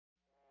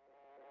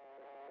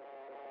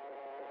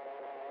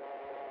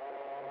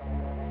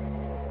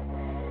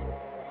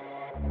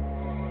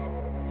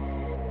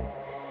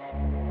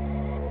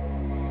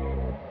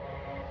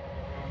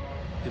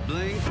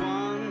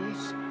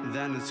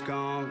then it's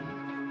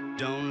gone.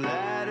 Don't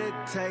let it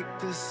take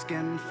the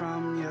skin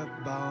from your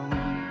bones.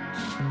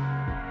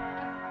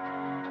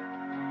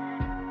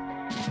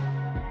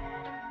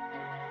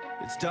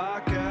 It's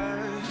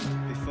darkest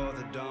before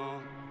the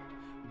dawn,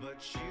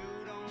 but you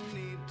don't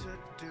need to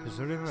do. There's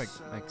literally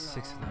like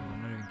 6 of them.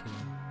 I'm not even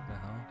kidding. What the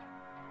hell?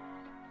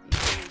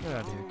 Get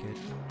out of here, kid.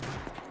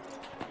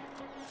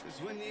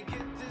 When you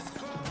get this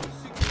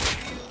close, you can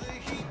feel the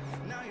heat.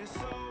 Now you're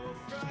so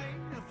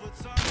afraid of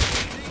what's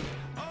underneath.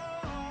 Oh,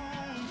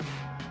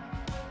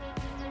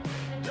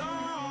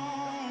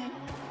 don't.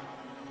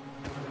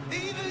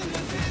 Even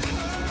if it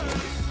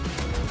hurts,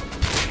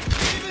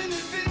 even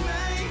if it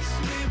makes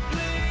me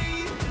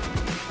bleed,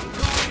 I'm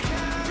gonna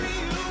carry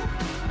you,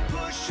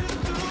 push you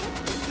through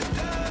the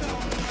dirt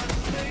on my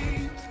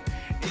sleeves.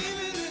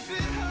 Even if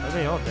it hurts. Are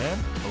they all dead?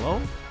 Hello?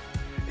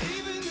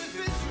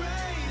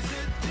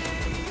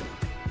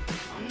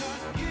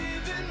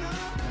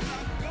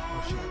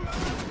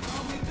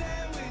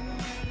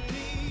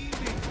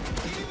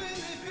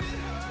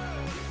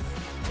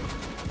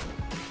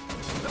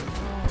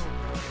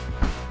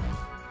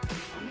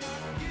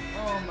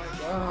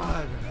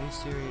 God, are you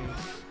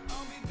serious?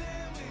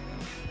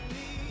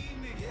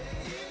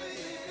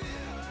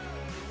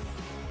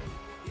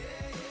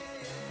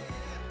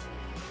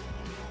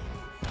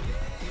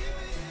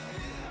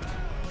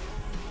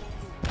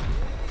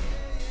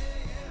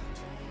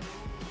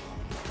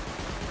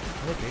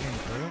 Are they baiting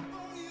through?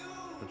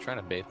 I'm trying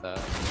to bait that.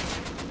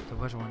 The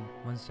which one?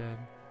 One's dead.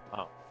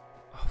 Oh.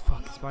 Oh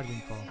fuck, his body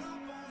didn't fall.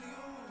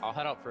 I'll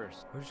head out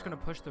first. We're just gonna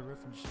push the roof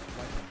and just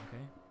wipe him,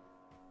 okay?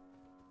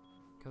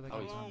 Kill that guy.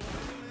 Oh,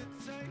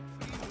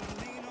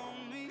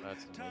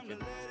 that's naked.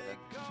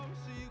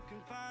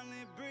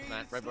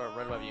 Man, red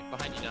above you.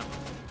 Behind you now.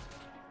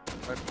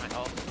 Right behind.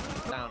 Oh,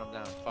 I'm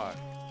down. Fuck.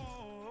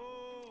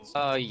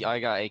 Oh, I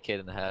got AK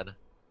in the head.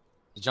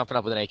 He's jumping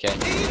up with an AK.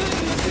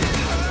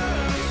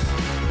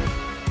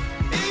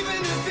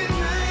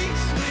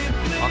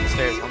 On the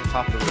stairs, on the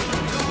top of the roof.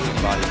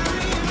 His body.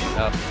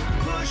 Up.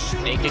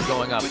 Naked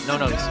going up. No,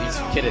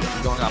 he's kidded.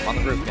 He's going up on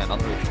the roof again. On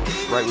the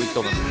roof. Right where we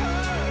killed him.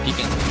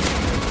 Peeking.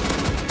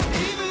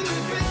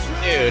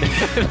 Dude.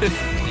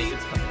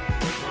 Naked's coming.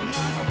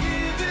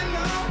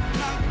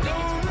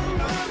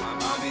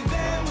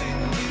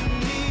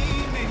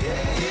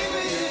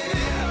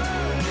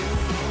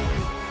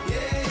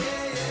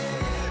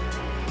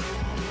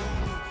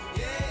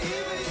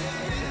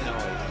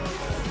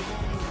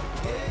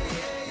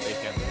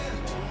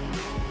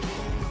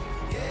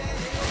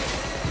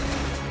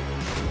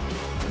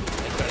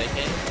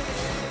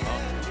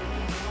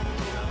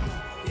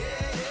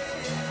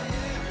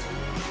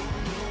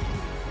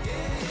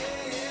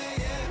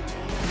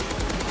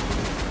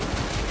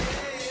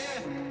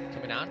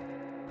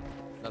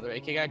 Another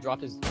AK guy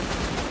dropped his.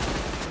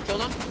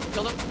 Killed him.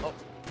 Oh,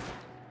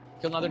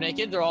 killed another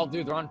naked. They're all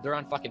they're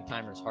on fucking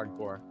timers,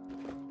 hardcore.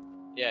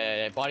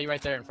 Yeah. Body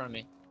right there in front of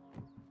me.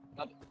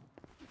 Up.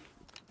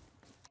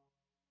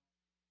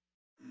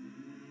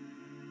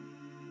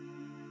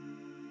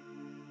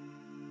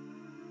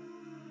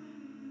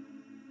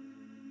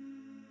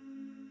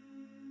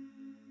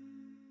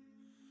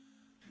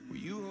 Will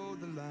you hold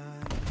the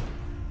line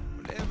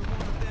when every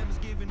one of them is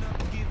giving up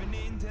and giving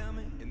in? Tell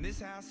me, in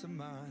this house of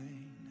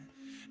mine,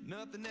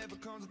 nothing ever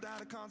comes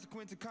without a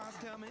consequence.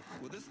 Tell me,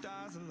 will the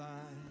stars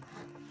align?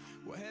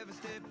 Will heaven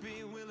step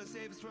in? Will it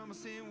save us from a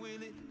sin?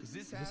 Will it? Cause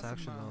this house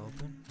of mine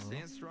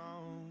stands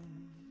strong.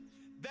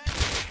 That's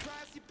the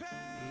price you pay.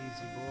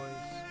 Easy,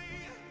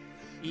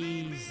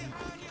 boys. Easy.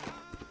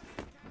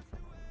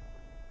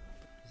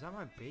 Is that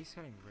my base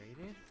getting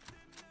raided?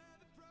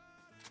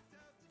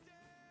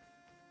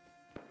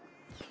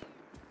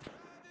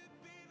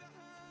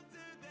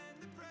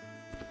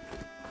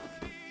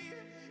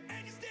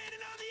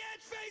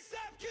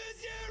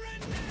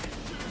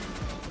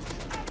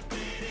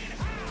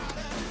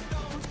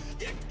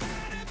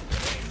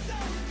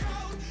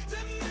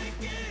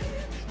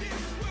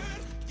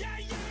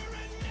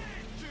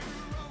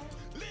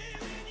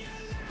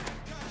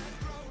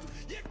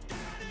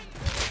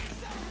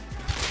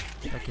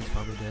 That kid's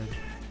probably dead.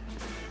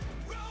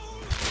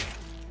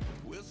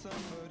 Will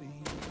somebody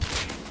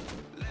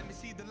let me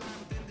see the line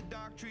within the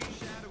dark tree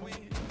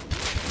shadowing?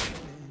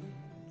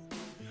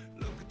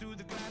 Looking through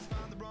the glass,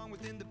 found the wrong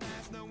within the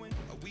past, knowing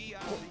we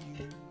are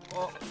the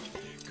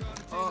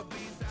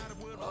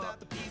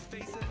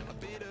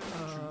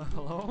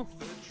hello?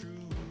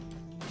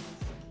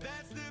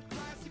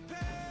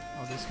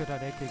 Oh, this kid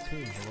had AK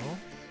too. Hello?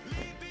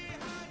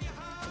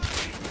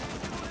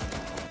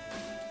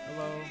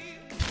 Hello?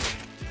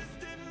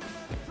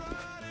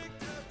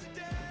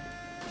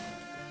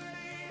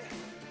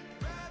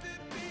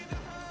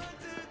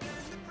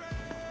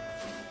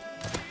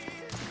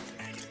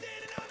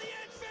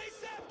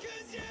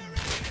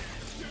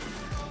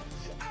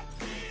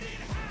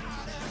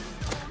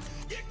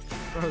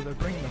 Bro, they're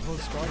bringing the whole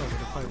squad over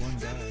to fight one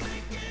guy.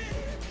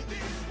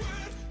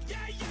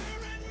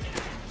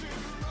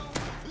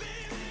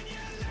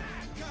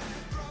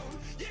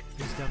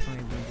 He's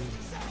definitely wounded.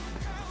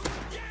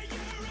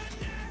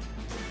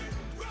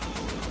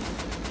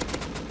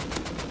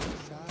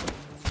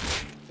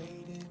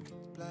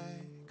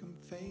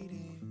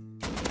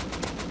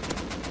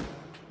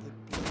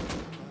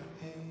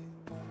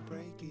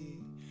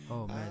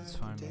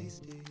 fine, man.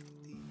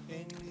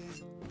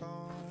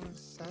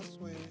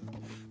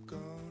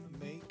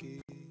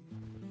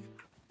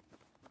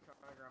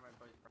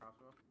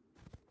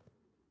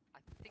 I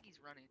think he's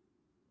running.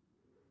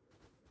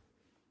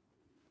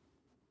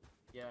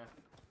 Yeah.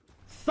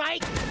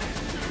 Psych!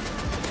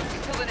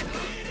 Killing it.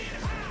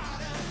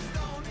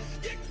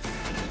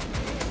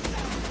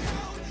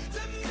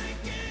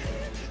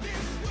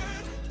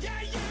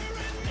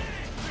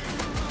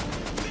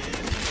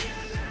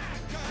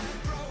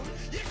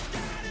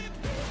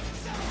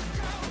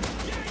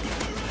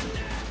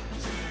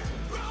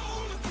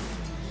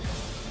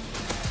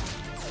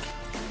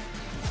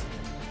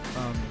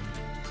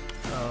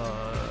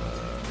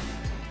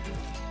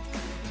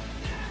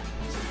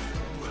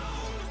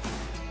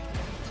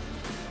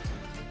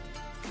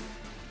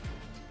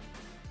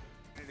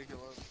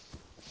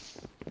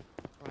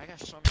 I got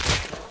some.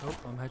 Oh,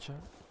 I'm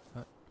headshot.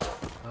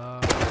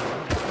 I'm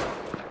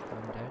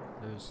dead.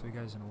 There's 3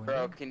 guys in the window.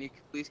 Bro, can you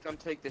please come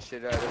take this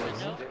shit out of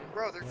this?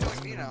 Bro, they're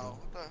killing me now.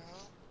 What the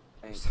hell?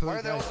 There's Why 3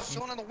 are they all guys. just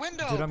chilling in the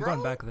window, Dude, I'm bro?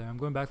 going back there. I'm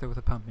going back there with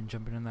a pump and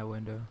jumping in that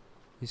window.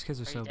 These kids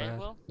are so bad.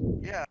 Will?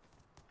 Yeah.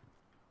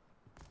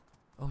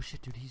 Oh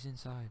shit, dude, he's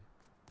inside.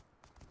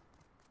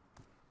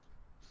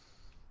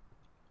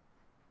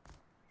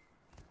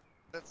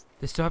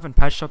 They still haven't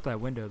patched up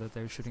that window that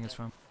they were shooting us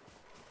from.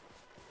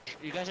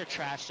 You guys are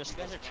trash. You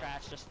guys are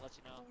trash. Just to let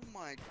you know. Oh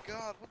my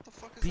god, what the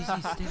fuck is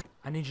BZ, that? stay.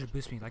 I need you to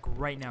boost me, like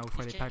right now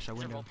before they patch that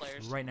These are window. role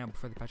players. Right now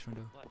before they patch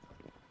window. What?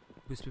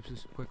 Boost, boost,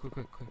 boost. Quick, quick,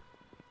 quick, quick.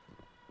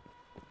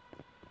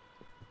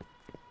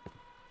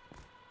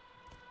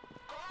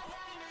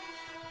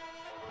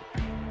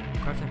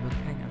 Craft that build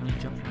ping and then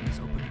jump on this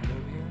open window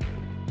over here.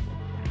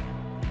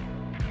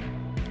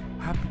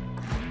 Happy.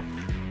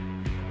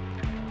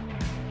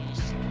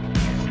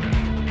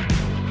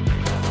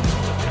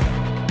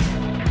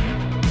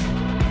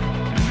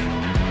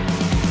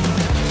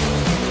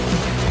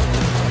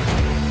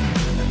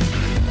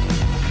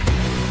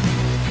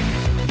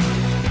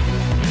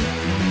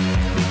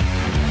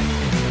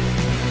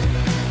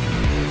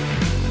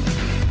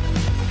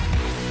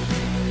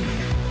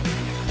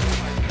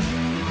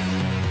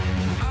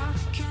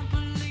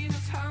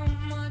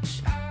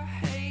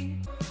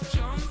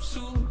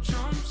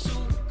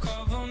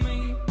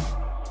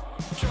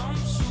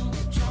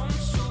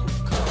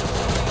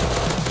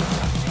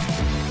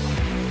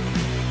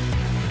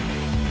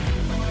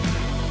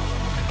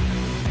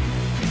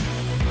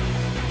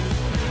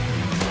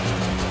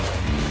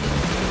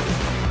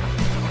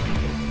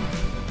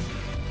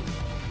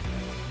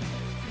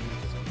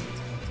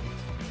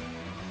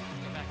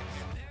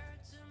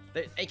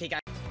 The AK guy.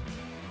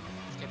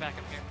 Get back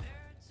up here.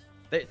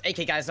 The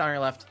AK guys on your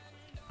left.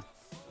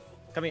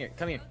 Come here,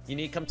 come here. You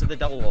need to come to the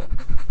double wall.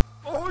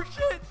 Oh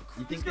shit!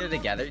 You think they're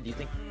together? Do you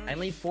think? I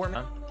only 4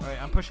 men.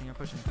 Alright, I'm pushing, I'm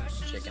pushing.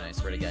 Chicken, I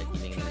swear to God, you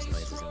making these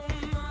noises.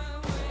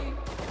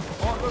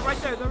 Oh, they're right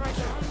there, they're right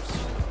there.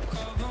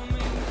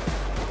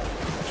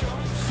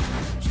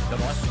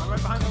 Double one. I'm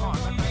right behind them all.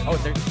 Oh,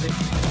 they're gonna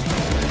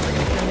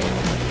kill me.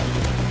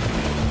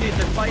 Dude,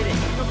 they're fighting.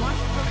 Kill one,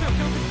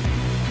 kill.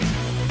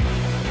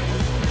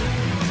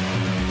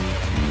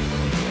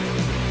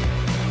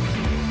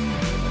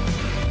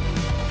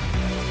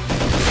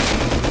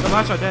 The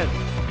last are dead.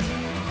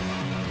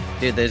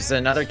 Dude, there's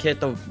another kid at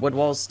the wood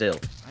walls still.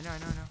 I know.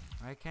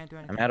 I can't do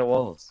anything. I'm out of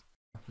walls.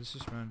 Let's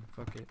just run.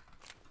 Fuck it.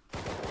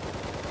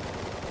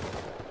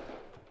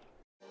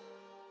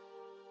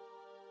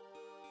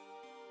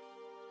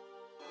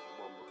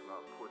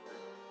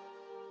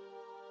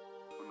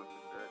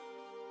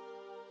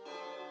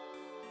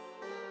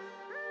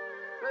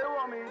 They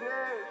want me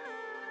dead.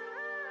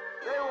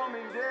 They want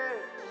me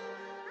dead.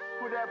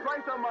 Put that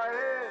price on my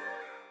head.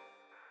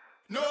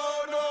 No.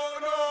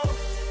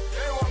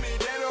 They want me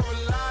dead or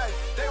alive.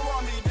 They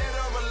want me dead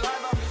or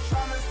alive. I'm just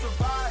trying to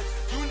survive.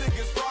 You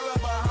niggas falling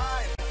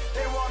behind.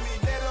 They want me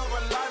dead or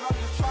alive. I'm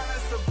just trying to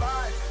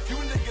survive. You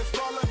niggas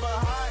falling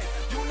behind.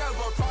 You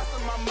never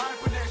crossing my mind.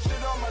 Put that shit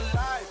on my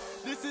life.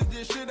 This is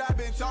the shit I've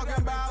been talking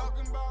about.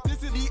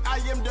 This is the I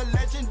am the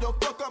legend. Don't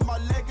fuck up my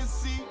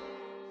legacy.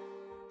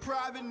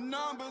 Private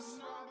numbers.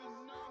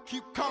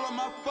 Keep calling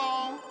my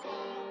phone.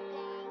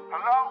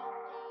 Hello?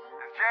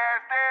 Is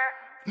Jazz there?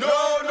 No.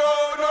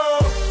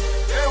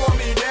 They want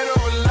me dead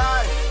or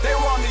alive. They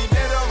want me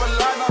dead or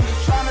alive. I'm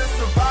just trying to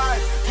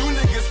survive. You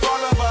niggas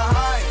falling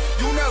behind.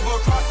 You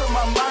never crossing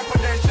my mind.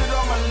 Put that shit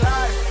on my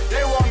life.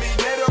 They want me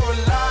dead or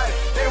alive.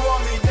 They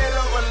want me dead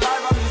or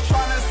alive. I'm just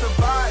trying to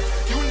survive.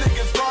 You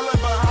niggas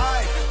falling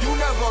behind. You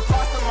never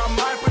crossing my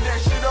mind. Put that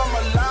shit on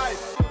my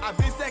life. I've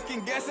been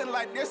second guessing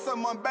like there's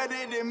someone better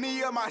than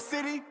me or my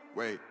city.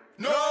 Wait.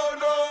 No.